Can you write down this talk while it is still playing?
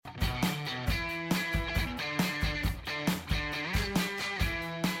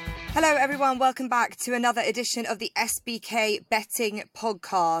Hello everyone, welcome back to another edition of the SBK Betting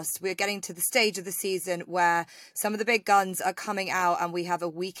Podcast. We're getting to the stage of the season where some of the big guns are coming out and we have a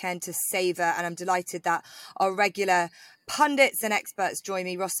weekend to savour, and I'm delighted that our regular pundits and experts join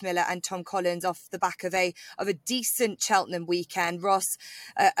me, Ross Miller and Tom Collins, off the back of a decent Cheltenham weekend. Ross,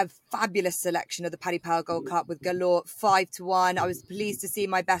 a fabulous selection of the Paddy Power Gold Cup with galore 5-1. I was pleased to see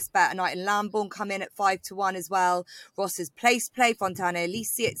my best bet, a night in Lambourne, come in at 5-1 as well. Ross's place play, Fontana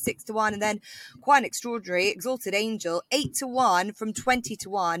Elisi at 6-1, and then quite an extraordinary Exalted Angel 8-1 from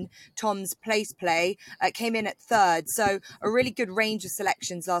 20-1. Tom's place play came in at third. So a really good range of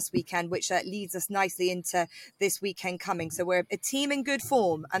selections last weekend, which leads us nicely into this weekend coming. So we're a team in good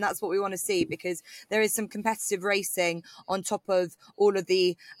form, and that's what we want to see, because there is some competitive racing on top of all of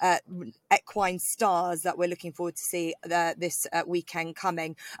the equine stars that we're looking forward to see this weekend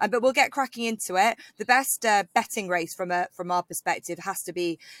coming. But we'll get cracking into it. The best betting race from our perspective has to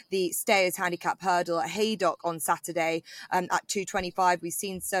be the Stayers Handicap Hurdle at Haydock on Saturday at 2:25. We've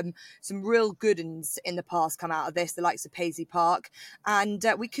seen some real good uns in the past come out of this, the likes of Paisley Park, and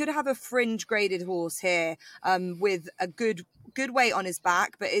we could have a fringe graded horse here with a good weight on his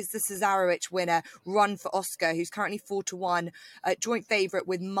back, but is the Cesarewitch winner, Run for Oscar, who's currently 4-1, joint favourite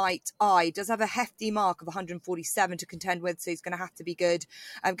with Might Eye. Does have a hefty mark of 147 to contend with, so he's going to have to be good.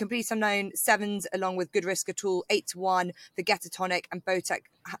 Complete Unknown sevens along with Good Risk at all 8-1 for Getatonic, and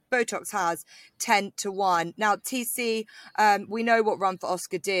Botox has 10-1. Now TC, we know what Run for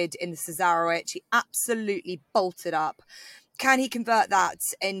Oscar did in the Cesarewitch. He absolutely bolted up. Can he convert that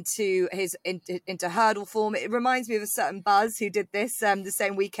into hurdle form? It reminds me of a certain Buzz who did this the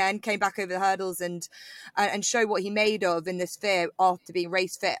same weekend, came back over the hurdles and showed what he made of in this fair after being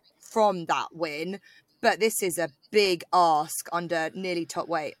race fit from that win. But this is a big ask under nearly top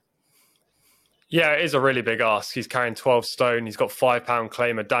weight. Yeah, it is a really big ask. He's carrying 12 stone. He's got £5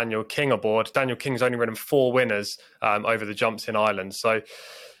 claimer Daniel King aboard. Daniel King's only ridden 4 winners over the jumps in Ireland. So,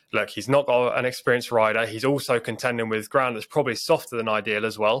 look, he's not got an experienced rider. He's also contending with ground that's probably softer than ideal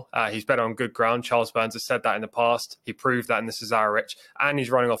as well. He's better on good ground. Charles Burns has said that in the past. He proved that in the Cesarewitch, and he's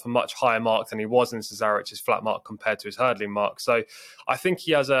running off a much higher mark than he was in the Cesarewitch's flat mark compared to his hurdling mark. So I think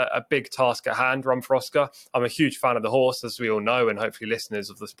he has a big task at hand, Run for Oscar. I'm a huge fan of the horse, as we all know, and hopefully listeners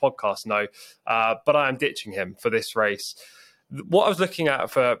of this podcast know, but I am ditching him for this race. What I was looking at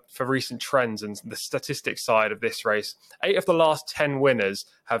for recent trends and the statistics side of this race, 8 of the last 10 winners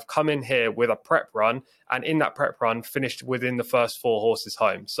have come in here with a prep run, and in that prep run finished within the first 4 horses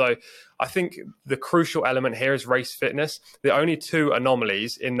home. So I think the crucial element here is race fitness. The only 2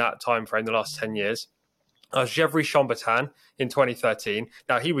 anomalies in that time frame, the last 10 years, Gevry Chambertin in 2013.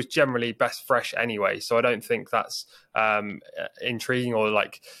 Now, he was generally best fresh anyway, so I don't think that's intriguing or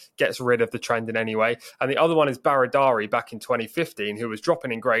gets rid of the trend in any way. And the other one is Baradari back in 2015, who was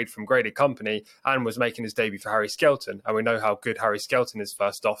dropping in grade from graded company and was making his debut for Harry Skelton. And we know how good Harry Skelton is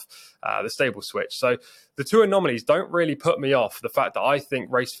first off the stable switch. So the 2 anomalies don't really put me off the fact that I think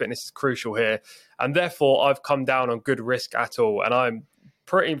race fitness is crucial here. And therefore, I've come down on Good Risk at all. And I'm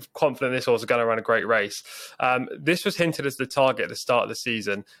pretty confident this horse is going to run a great race. This was hinted as the target at the start of the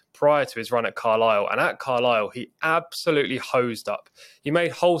season prior to his run at Carlisle. And at Carlisle, he absolutely hosed up. He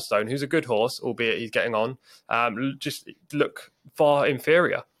made Holstone, who's a good horse, albeit he's getting on, just look far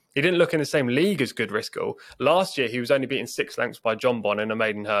inferior. He didn't look in the same league as Good Risk. Last year, he was only beaten 6 lengths by John Bon in a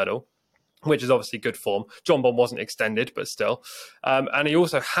maiden hurdle, which is obviously good form. John Bon wasn't extended, but still. And he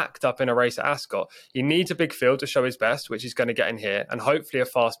also hacked up in a race at Ascot. He needs a big field to show his best, which he's going to get in here, and hopefully a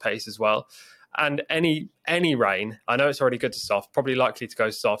fast pace as well. And any rain, I know it's already good to soft, probably likely to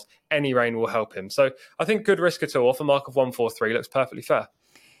go soft, any rain will help him. So I think Good Risk at all, off a mark of 143, looks perfectly fair.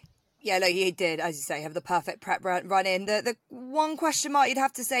 Yeah, look, he did, as you say, have the perfect prep run in. The one question mark you'd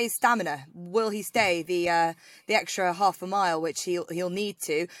have to say is stamina. Will he stay the extra half a mile, which he'll need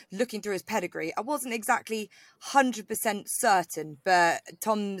to? Looking through his pedigree, I wasn't exactly 100% certain, but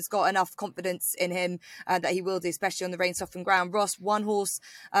Tom's got enough confidence in him that he will do, especially on the rain softened ground. Ross, one horse,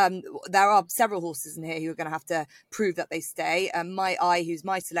 there are several horses in here who are going to have to prove that they stay. My Eye, who's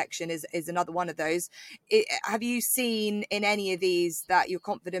my selection, is another one of those. Have you seen in any of these that you're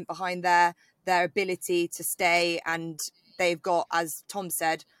confident behind their ability to stay, and they've got, as Tom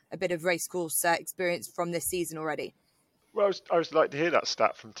said, a bit of racecourse experience from this season already? Well, I was like to hear that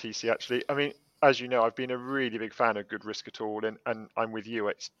stat from TC, actually. I mean, as you know, I've been a really big fan of Good Risk at all, and I'm with you.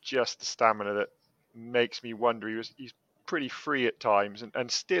 It's just the stamina that makes me wonder. He's pretty free at times and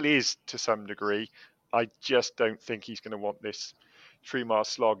still is to some degree. I just don't think he's going to want this 3-mile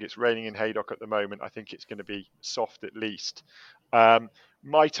slog. It's raining in Haydock at the moment. I think it's going to be soft at least.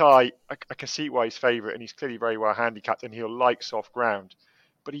 Might Eye, I can see why he's favourite, and he's clearly very well handicapped, and he'll like soft ground.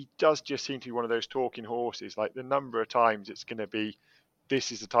 but he does just seem to be one of those talking horses. Like the number of times it's going to be,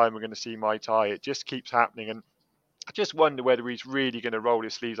 this is the time we're going to see my tie. It just keeps happening. And I just wonder whether he's really going to roll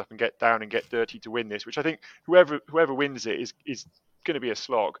his sleeves up and get down and get dirty to win this, which I think whoever wins it is going to be a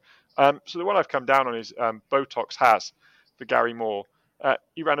slog. So the one I've come down on is Botox Has for Gary Moore.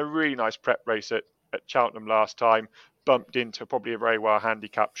 He ran a really nice prep race at Cheltenham last time, bumped into probably a very well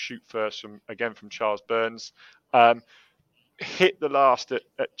handicapped shoot first from Charles Burns. Hit the last at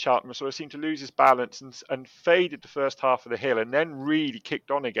Cheltenham, sort of seemed to lose his balance and faded the first half of the hill, and then really kicked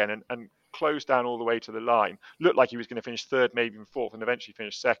on again and closed down all the way to the line. Looked like he was going to finish third, maybe even fourth, and eventually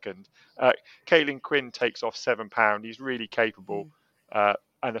finished second. Caelan Quinn takes off £7. He's really capable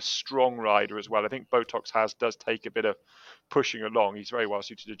and a strong rider as well. I think Botox does take a bit of pushing along. He's very well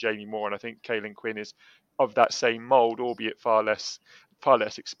suited to Jamie Moore, and I think Caelan Quinn is of that same mould, albeit far less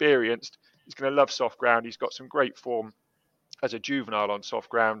experienced. He's going to love soft ground. He's got some great form as a juvenile on soft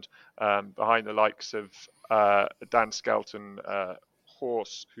ground, behind the likes of Dan Skelton,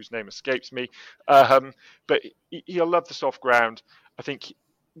 horse whose name escapes me. But he'll love the soft ground. I think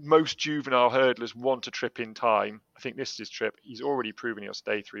most juvenile hurdlers want a trip in time. I think this is his trip. He's already proven he'll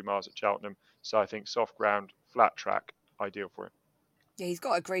stay 3 miles at Cheltenham. So I think soft ground, flat track, ideal for him. Yeah, he's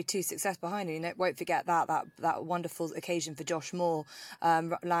got a Grade 2 success behind him. You won't forget that wonderful occasion for Josh Moore,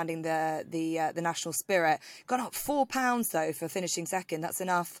 landing the National Spirit. Gone up £4 though for finishing second. That's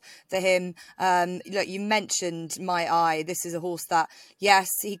enough for him. Look, you mentioned My Eye. This is a horse that, yes,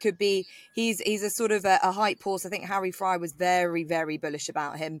 he could be. He's a sort of a hype horse. I think Harry Fry was very, very bullish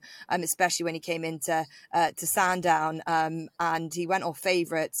about him, especially when he came into to Sandown, and he went off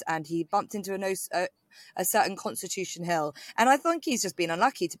favourites and he bumped into a certain Constitution Hill, and I think he's just been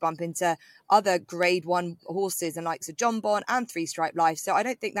unlucky to bump into other Grade 1 horses and likes of John Bond and Three Stripe Life. So I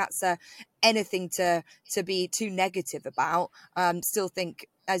don't think that's anything to be too negative about. Still think,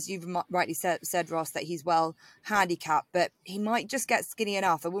 as you've rightly said, Ross, that he's well handicapped, but he might just get skinny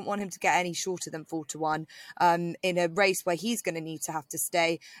enough. I wouldn't want him to get any shorter than 4-1 in a race where he's going to need to have to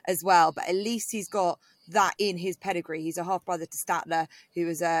stay as well. But at least he's got that in his pedigree. He's a half brother to Statler,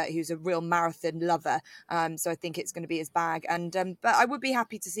 who's a real marathon lover. So I think it's going to be his bag. And but I would be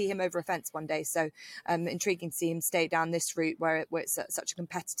happy to see him over a fence one day. So intriguing to see him stay down this route where it's such a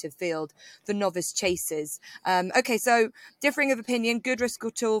competitive field. The novice chases. Okay, so differing of opinion. Good Risk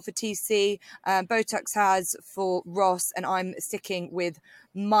or Tool for TC. Botox Has for Ross, and I'm sticking with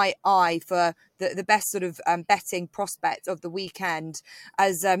My Eye for the best sort of betting prospect of the weekend.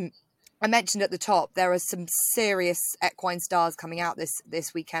 As I mentioned at the top, there are some serious equine stars coming out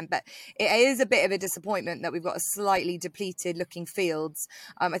this weekend, but it is a bit of a disappointment that we've got a slightly depleted looking fields.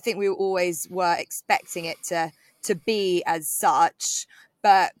 I think we always were expecting it to be as such,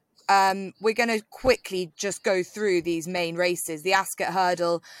 but we're going to quickly just go through these main races, the Ascot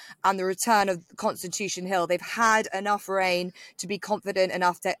Hurdle and the return of Constitution Hill. They've had enough rain to be confident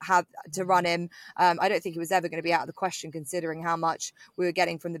enough to run him. I don't think it was ever going to be out of the question considering how much we were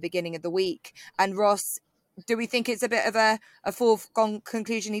getting from the beginning of the week. And Ross, do we think it's a bit of a foregone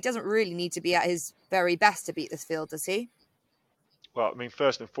conclusion? He doesn't really need to be at his very best to beat this field, does he? Well, I mean,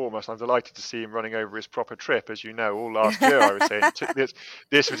 first and foremost, I'm delighted to see him running over his proper trip. As you know, all last year I was saying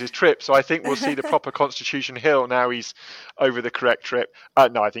this was his trip. So I think we'll see the proper Constitution Hill. Now he's over the correct trip.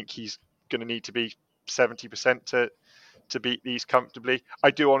 No, I think he's going to need to be 70% to beat these comfortably.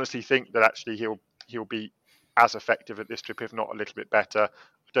 I do honestly think that actually he'll be as effective at this trip, if not a little bit better.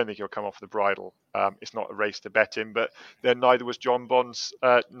 I don't think he'll come off the bridle. It's not a race to bet him, but then neither was John Bond's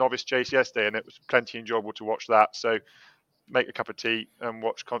novice chase yesterday, and it was plenty enjoyable to watch that. So make a cup of tea and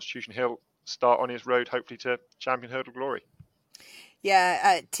watch Constitution Hill start on his road, hopefully to champion hurdle glory.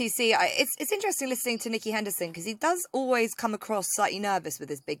 Yeah, TC, it's interesting listening to Nicky Henderson because he does always come across slightly nervous with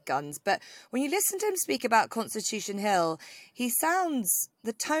his big guns. But when you listen to him speak about Constitution Hill,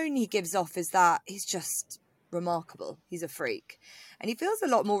 the tone he gives off is that he's just remarkable. He's a freak. And he feels a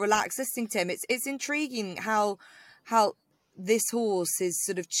lot more relaxed listening to him. It's intriguing how this horse has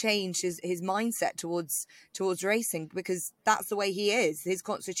sort of changed his mindset towards racing, because that's the way he is. His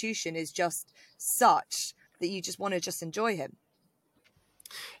constitution is just such that you just want to just enjoy him.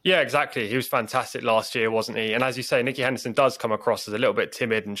 Yeah, exactly. He was fantastic last year, wasn't he? And as you say, Nicky Henderson does come across as a little bit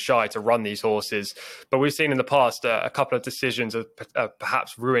timid and shy to run these horses. But we've seen in the past a couple of decisions of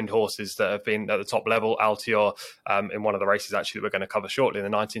perhaps ruined horses that have been at the top level. Altior in one of the races actually that we're going to cover shortly, in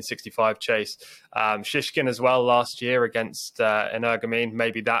the 1965 chase. Shishkin as well last year against Energumene.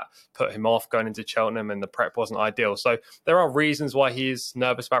 Maybe that put him off going into Cheltenham and the prep wasn't ideal. So there are reasons why he's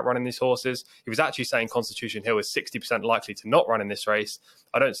nervous about running these horses. He was actually saying Constitution Hill is 60% likely to not run in this race.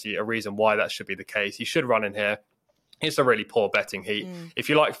 I don't see a reason why that should be the case. He should run in here. It's a really poor betting heat. If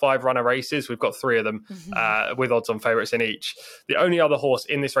you like 5-runner races, we've got 3 of them with odds on favourites in each. The only other horse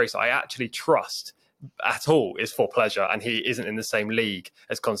in this race I actually trust at all is For Pleasure, and he isn't in the same league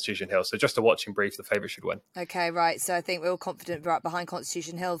as Constitution Hill. So just a watching brief, the favourite should win. Okay, right. So I think we're all confident behind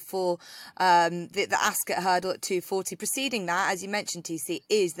Constitution Hill for the Ascot hurdle at 240. Preceding that, as you mentioned, TC,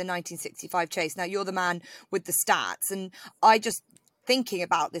 is the 1965 Chase. Now, you're the man with the stats, and I just... thinking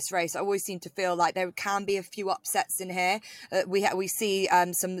about this race, I always seem to feel like there can be a few upsets in here. We see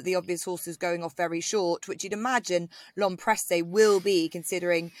some of the obvious horses going off very short, which you'd imagine L'Homme Pressé will be,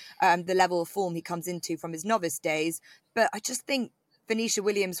 considering the level of form he comes into from his novice days. But I just think Venetia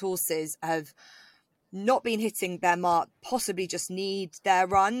Williams' horses have not been hitting their mark, possibly just need their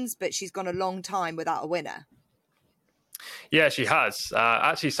runs, but she's gone a long time without a winner. Yeah, she has.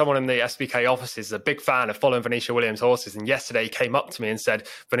 Actually, someone in the SBK offices is a big fan of following Venetia Williams' horses. And yesterday he came up to me and said,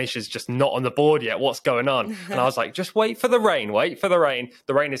 Venetia's just not on the board yet. What's going on? And I was like, just wait for the rain. Wait for the rain.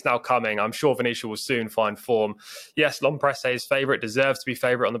 The rain is now coming. I'm sure Venetia will soon find form. Yes, L'Homme Pressé's favourite, deserves to be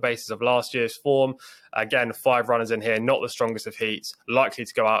favourite on the basis of last year's form. Again, 5 runners in here, not the strongest of heats, likely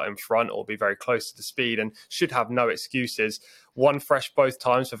to go out in front or be very close to the speed and should have no excuses. One fresh both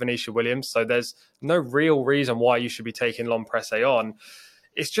times for Venetia Williams, so there's no real reason why you should be taking L'Homme Pressé on.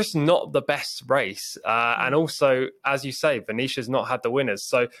 It's just not the best race. And also, as you say, Venetia's not had the winners.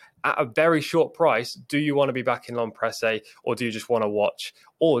 So at a very short price, do you want to be back in L'Homme Pressé, or do you just want to watch,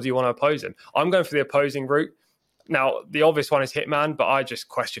 or do you want to oppose him? I'm going for the opposing route. Now, the obvious one is Hitman, but I just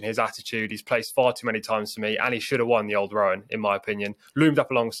question his attitude. He's placed far too many times for me, and he should have won the Old Rowan, in my opinion. Loomed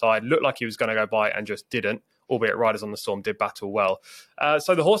up alongside, looked like he was going to go by and just didn't, albeit Riders on the Storm did battle well.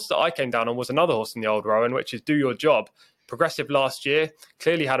 So the horse that I came down on was another horse in the Old Rowan, which is Do Your Job. Progressive last year,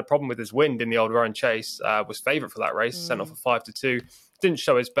 clearly had a problem with his wind in the Old Rowan Chase, was favourite for that race, sent off a 5-2. Didn't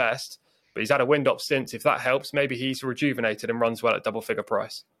show his best, but he's had a wind up since. If that helps, maybe he's rejuvenated and runs well at double figure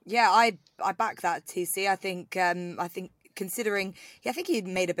price. Yeah, I back that, TC. I think considering, I think he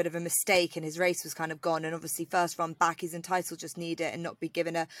made a bit of a mistake and his race was kind of gone. And obviously, first run back, he's entitled just need it and not be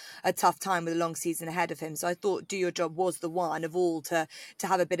given a tough time with a long season ahead of him. So I thought Do Your Job was the one of all to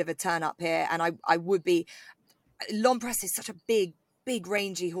have a bit of a turn up here. And I would be... L'Homme Pressé is such a big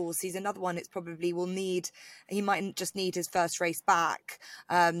rangy horse. He's another one it's probably he might just need his first race back.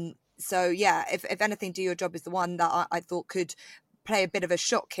 So yeah, if anything, Do Your Job is the one that I thought could play a bit of a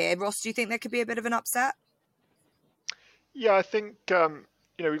shock here. Ross, do you think there could be a bit of an upset? Yeah, I think we've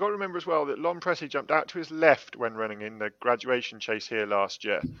got to remember as well that L'Homme Pressé jumped out to his left when running in the graduation chase here last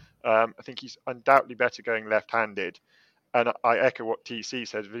year. I think he's undoubtedly better going left-handed. And I echo what TC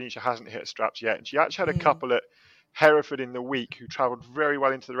says. Venetia hasn't hit straps yet. And she actually had a couple at Hereford in the week who travelled very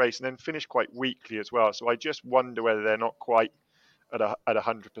well into the race and then finished quite weakly as well. So I just wonder whether they're not quite at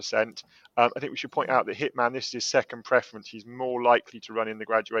 100%. I think we should point out that Hitman, this is his second preference. He's more likely to run in the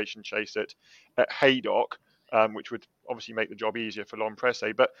graduation chase at Haydock, which would obviously make the job easier for L'Homme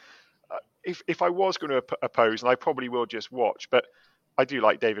Pressé. But if I was going to oppose, and I probably will just watch, but I do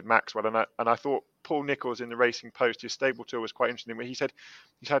like David Maxwell, and I thought Paul Nicholls in the Racing Post, his stable tour, was quite interesting, where he said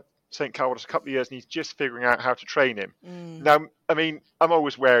he's had St. Calvados a couple of years and he's just figuring out how to train him. Now, I mean, I'm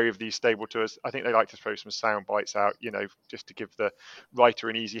always wary of these stable tours. I think they like to throw some sound bites out, just to give the writer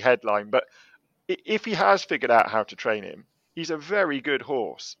an easy headline. But if he has figured out how to train him, he's a very good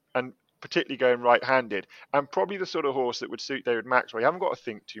horse, and particularly going right-handed, and probably the sort of horse that would suit David Maxwell. You haven't got to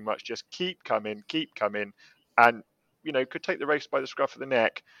think too much, just keep coming, and could take the race by the scruff of the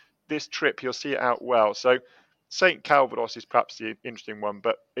neck. This trip, he'll see it out well. So St. Calvados is perhaps the interesting one,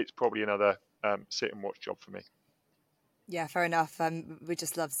 but it's probably another sit and watch job for me. Yeah, fair enough. We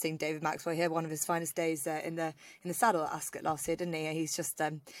just love seeing David Maxwell here. One of his finest days in the saddle at Ascot last year, didn't he? He's just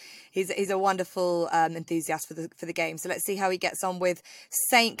he's a wonderful enthusiast for the game. So let's see how he gets on with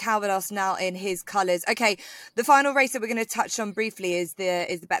St. Calvados now in his colours. Okay, the final race that we're going to touch on briefly is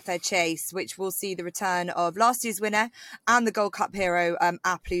the Betfair Chase, which will see the return of last year's winner and the Gold Cup hero,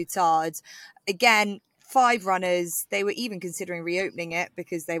 A Plus Tard. Again, 5 runners. They were even considering reopening it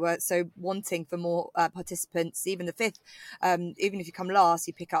because they were so wanting for more participants. Even the 5th, even if you come last,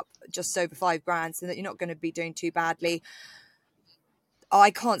 you pick up just over $5,000, so that you're not going to be doing too badly.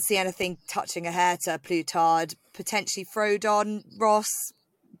 I can't see anything touching a hair to Plus Tard. Potentially Frodon, Ross,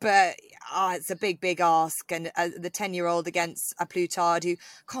 but it's a big ask. And the 10-year-old against A Plus Tard, who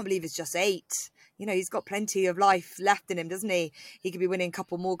I can't believe is just 8. He's got plenty of life left in him, doesn't he? He could be winning a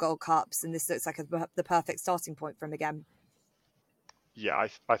couple more Gold Cups, and this looks like the perfect starting point for him again. Yeah,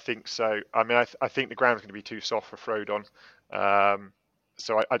 I think so. I mean, I think the ground's going to be too soft for Frodon.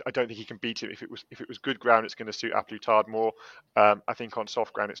 So I don't think he can beat it. If it was good ground, it's going to suit A Plus Tard more. I think on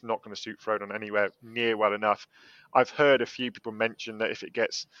soft ground, it's not going to suit Frodon anywhere near well enough. I've heard a few people mention that if it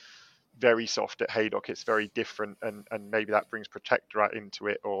gets very soft at Haydock, it's very different, and maybe that brings Protectorat into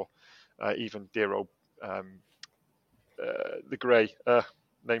it, or even dear old the grey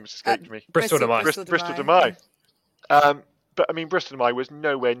name's escaped me. Bristol de Mai. Bristol de Mai. But I mean, Bristol de Mai was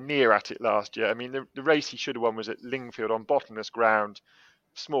nowhere near at it last year. I mean, the race he should have won was at Lingfield on bottomless ground,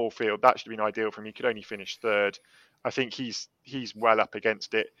 small field. That should have been ideal for him. He could only finish third. I think he's well up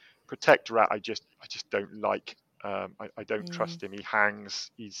against it. Protectorat, I just don't like. I don't trust him. He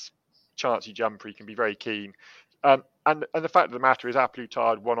hangs. He's chancy jumper. He can be very keen. And the fact of the matter is, A Plus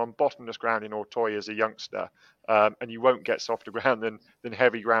Tard won on bottomless ground in Auteuil as a youngster, and you won't get softer ground than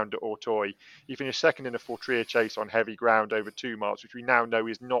heavy ground at Auteuil. He finished second in a Fortria chase on heavy ground over 2 miles, which we now know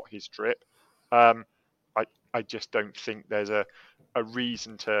is not his trip. I just don't think there's a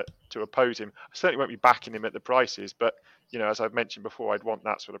reason to oppose him. I certainly won't be backing him at the prices, but as I've mentioned before, I'd want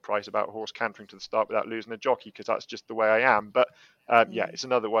that sort of price about a horse cantering to the start without losing a jockey, because that's just the way I am. But it's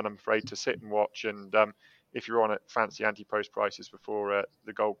another one I'm afraid to sit and watch. And if you're on at fancy anti-post prices before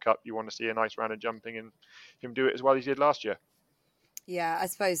the Gold Cup, you want to see a nice round of jumping and him do it as well as he did last year. Yeah, I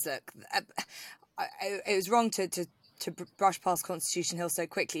suppose, look, it was wrong to brush past Constitution Hill so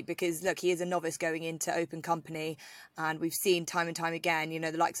quickly, because look, he is a novice going into open company, and we've seen time and time again,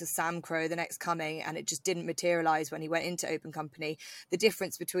 the likes of Sam Crow, the next coming, and it just didn't materialise when he went into open company. The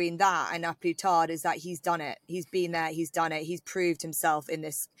difference between that and A Plus Tard is that he's done it. He's been there, he's done it, he's proved himself in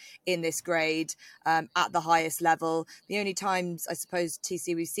this grade at the highest level. The only times, I suppose,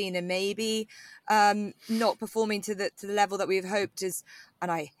 TC, we've seen him maybe not performing to the level that we've hoped is,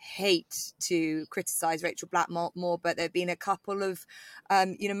 and I hate to criticise Rachel Blackmore, but there have been a couple of,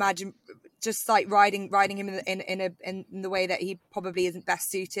 imagine just like riding him in the way that he probably isn't best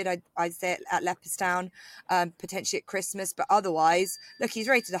suited. I'd say at Leopardstown, potentially at Christmas, but otherwise, look, he's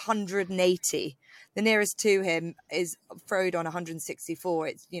rated 180. The nearest to him is Frodon 164.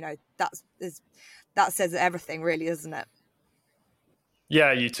 It's that says everything, really, doesn't it?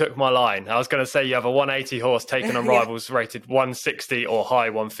 Yeah, you took my line. I was going to say you have a 180 horse taken on rivals rated 160 or high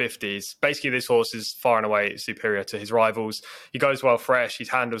 150s. Basically, this horse is far and away superior to his rivals. He goes well fresh. He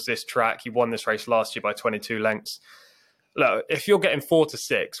handles this track. He won this race last year by 22 lengths. Look, if you're getting 4 to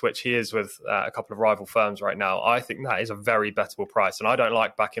 6, which he is with a couple of rival firms right now, I think that is a very bettable price. And I don't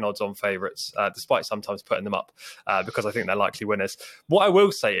like backing odds on favourites, despite sometimes putting them up, because I think they're likely winners. What I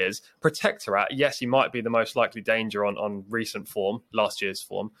will say is, Protectorat, yes, he might be the most likely danger on recent form, last year's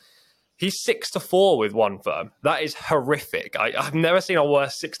form. He's 6 to 4 with one firm. That is horrific. I've never seen a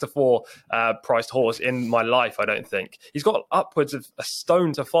worse 6 to 4 priced horse in my life, I don't think. He's got upwards of a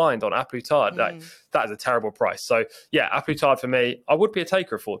stone to find on A Plus Tard. That is a terrible price. So, yeah, A Plus Tard for me, I would be a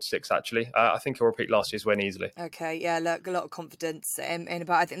taker of 4 to 6, actually. I think he'll repeat last year's win easily. Okay, yeah, look, a lot of confidence in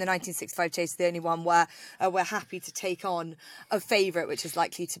about, I think the 1965 chase is the only one where we're happy to take on a favourite, which is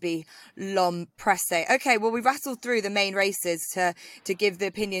likely to be L'Homme Pressé. Okay, well, we rattled through the main races to give the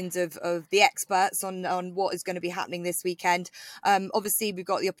opinions of the experts on what is going to be happening this weekend. Obviously, we've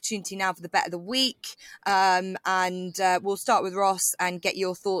got the opportunity now for the bet of the week, and we'll start with Ross and get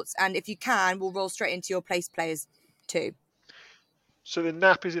your thoughts. And if you can, we'll roll straight into your place players too. So the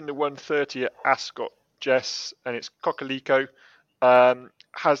nap is in the 130 at Ascot, Jess, and it's Coquelicot.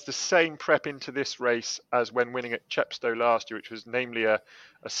 Has the same prep into this race as when winning at Chepstow last year, which was namely a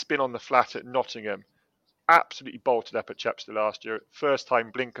spin on the flat at Nottingham. Absolutely bolted up at Chepstow last year. First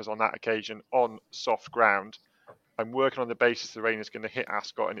time blinkers on that occasion on soft ground. I'm working on the basis the rain is going to hit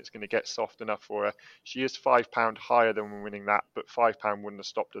Ascot and it's going to get soft enough for her. She is £5 higher than when winning that, but £5 wouldn't have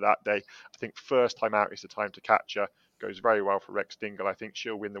stopped her that day. I think first time out is the time to catch her. Goes very well for Rex Dingle. I think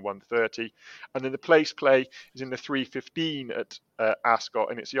she'll win the 130. And then the place play is in the 3:15 at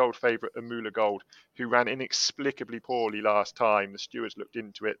Ascot, and it's the old favourite Amula Gold, who ran inexplicably poorly last time. The stewards looked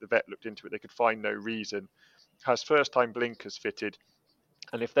into it, the vet looked into it, they could find no reason. Has first time blinkers fitted,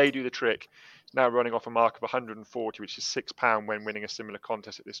 and if they do the trick, it's now running off a mark of 140, which is £6 when winning a similar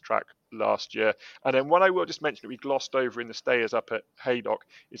contest at this track last year. And then one I will just mention that we glossed over in the stayers up at Haydock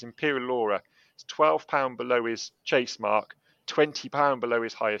is Imperial Laura. It's £12 below his chase mark, £20 below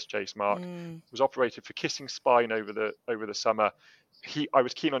his highest chase mark. Was operated for kissing spine over the summer. I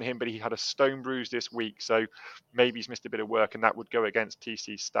was keen on him, but he had a stone bruise this week, so maybe he's missed a bit of work, and that would go against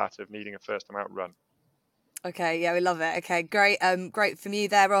TC's stat of needing a first time out run. Okay, yeah, we love it. Okay, great. Great from you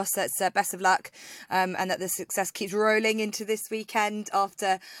there, Ross. That's best of luck, and that the success keeps rolling into this weekend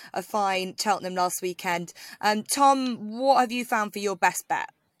after a fine Cheltenham last weekend. Tom, what have you found for your best bet?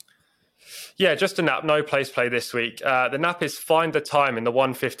 Yeah, just a nap, no place play this week. The nap is find the time in the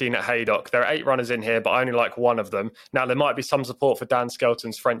 1:15 at Haydock. There are 8 runners in here, but I only like one of them. Now, there might be some support for Dan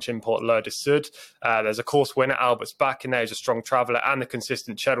Skelton's French import L'Heure de Sud. There's a course winner, Albert's back in there, he's a strong traveller, and the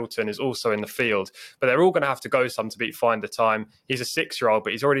consistent Cheddleton is also in the field. But they're all going to have to go some to beat Find the Time. He's a 6-year-old,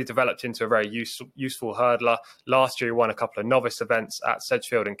 but he's already developed into a very useful hurdler. Last year, he won a couple of novice events at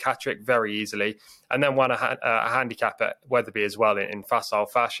Sedgefield and Catterick very easily, and then won a handicap at Wetherby as well in facile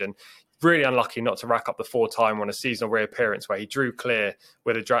fashion. Really unlucky not to rack up the 4-time on a seasonal reappearance where he drew clear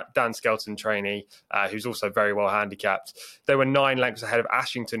with a Dan Skelton trainee, who's also very well handicapped. They were 9 lengths ahead of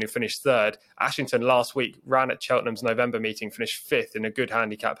Ashington, who finished 3rd. Ashington last week ran at Cheltenham's November meeting, finished 5th in a good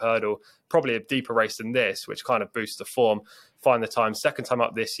handicap hurdle. Probably a deeper race than this, which kind of boosts the form. Find the Time, 2nd time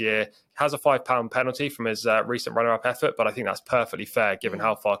up this year. Has a £5 penalty from his recent runner-up effort, but I think that's perfectly fair given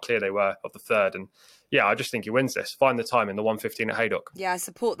how far clear they were of the 3rd. And yeah, I just think he wins this. Find the Time in the 1:15 at Haydock. Yeah, I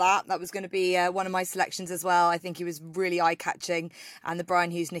support that. That was going to be one of my selections as well. I think he was really eye-catching, and the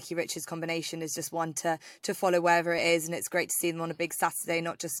Brian Hughes-Nicky Richards combination is just one to follow wherever it is, and it's great to see them on a big Saturday,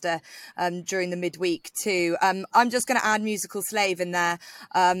 not just during the midweek too. I'm just going to add Musical Slave in there.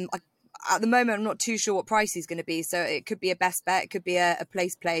 At the moment, I'm not too sure what price he's going to be. So it could be a best bet. It could be a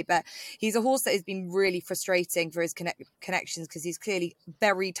place play. But he's a horse that has been really frustrating for his connections because he's clearly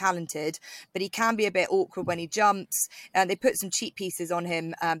very talented, but he can be a bit awkward when he jumps. And they put some cheap pieces on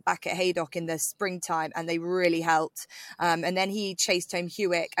him back at Haydock in the springtime, and they really helped. And then he chased home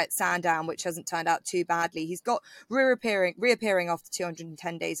Hewick at Sandown, which hasn't turned out too badly. He's got reappearing after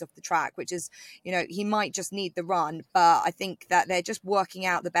 210 days off the track, which is, he might just need the run. But I think that they're just working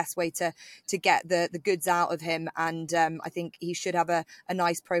out the best way to get the goods out of him, and I think he should have a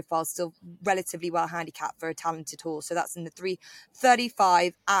nice profile, still relatively well handicapped for a talented horse. So that's in the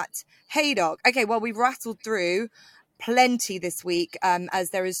 3:35 at Haydock. Okay, well, we've rattled through plenty this week, as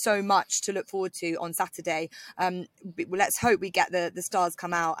there is so much to look forward to on Saturday. Let's hope we get the stars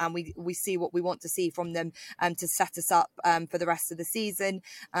come out and we see what we want to see from them to set us up for the rest of the season,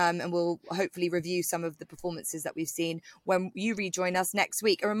 and we'll hopefully review some of the performances that we've seen when you rejoin us next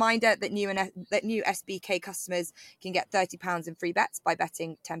week. A reminder that new SBK customers can get £30 in free bets by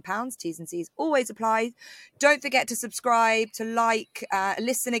betting £10. T's and C's always apply. Don't forget to subscribe, to like,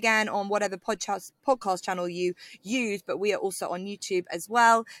 listen again on whatever podcast channel you use, but we are also on YouTube as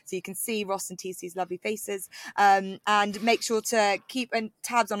well, so you can see Ross and TC's lovely faces, and make sure to keep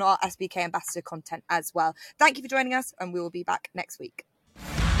tabs on our SBK ambassador content as well. Thank you for joining us, and we will be back next week.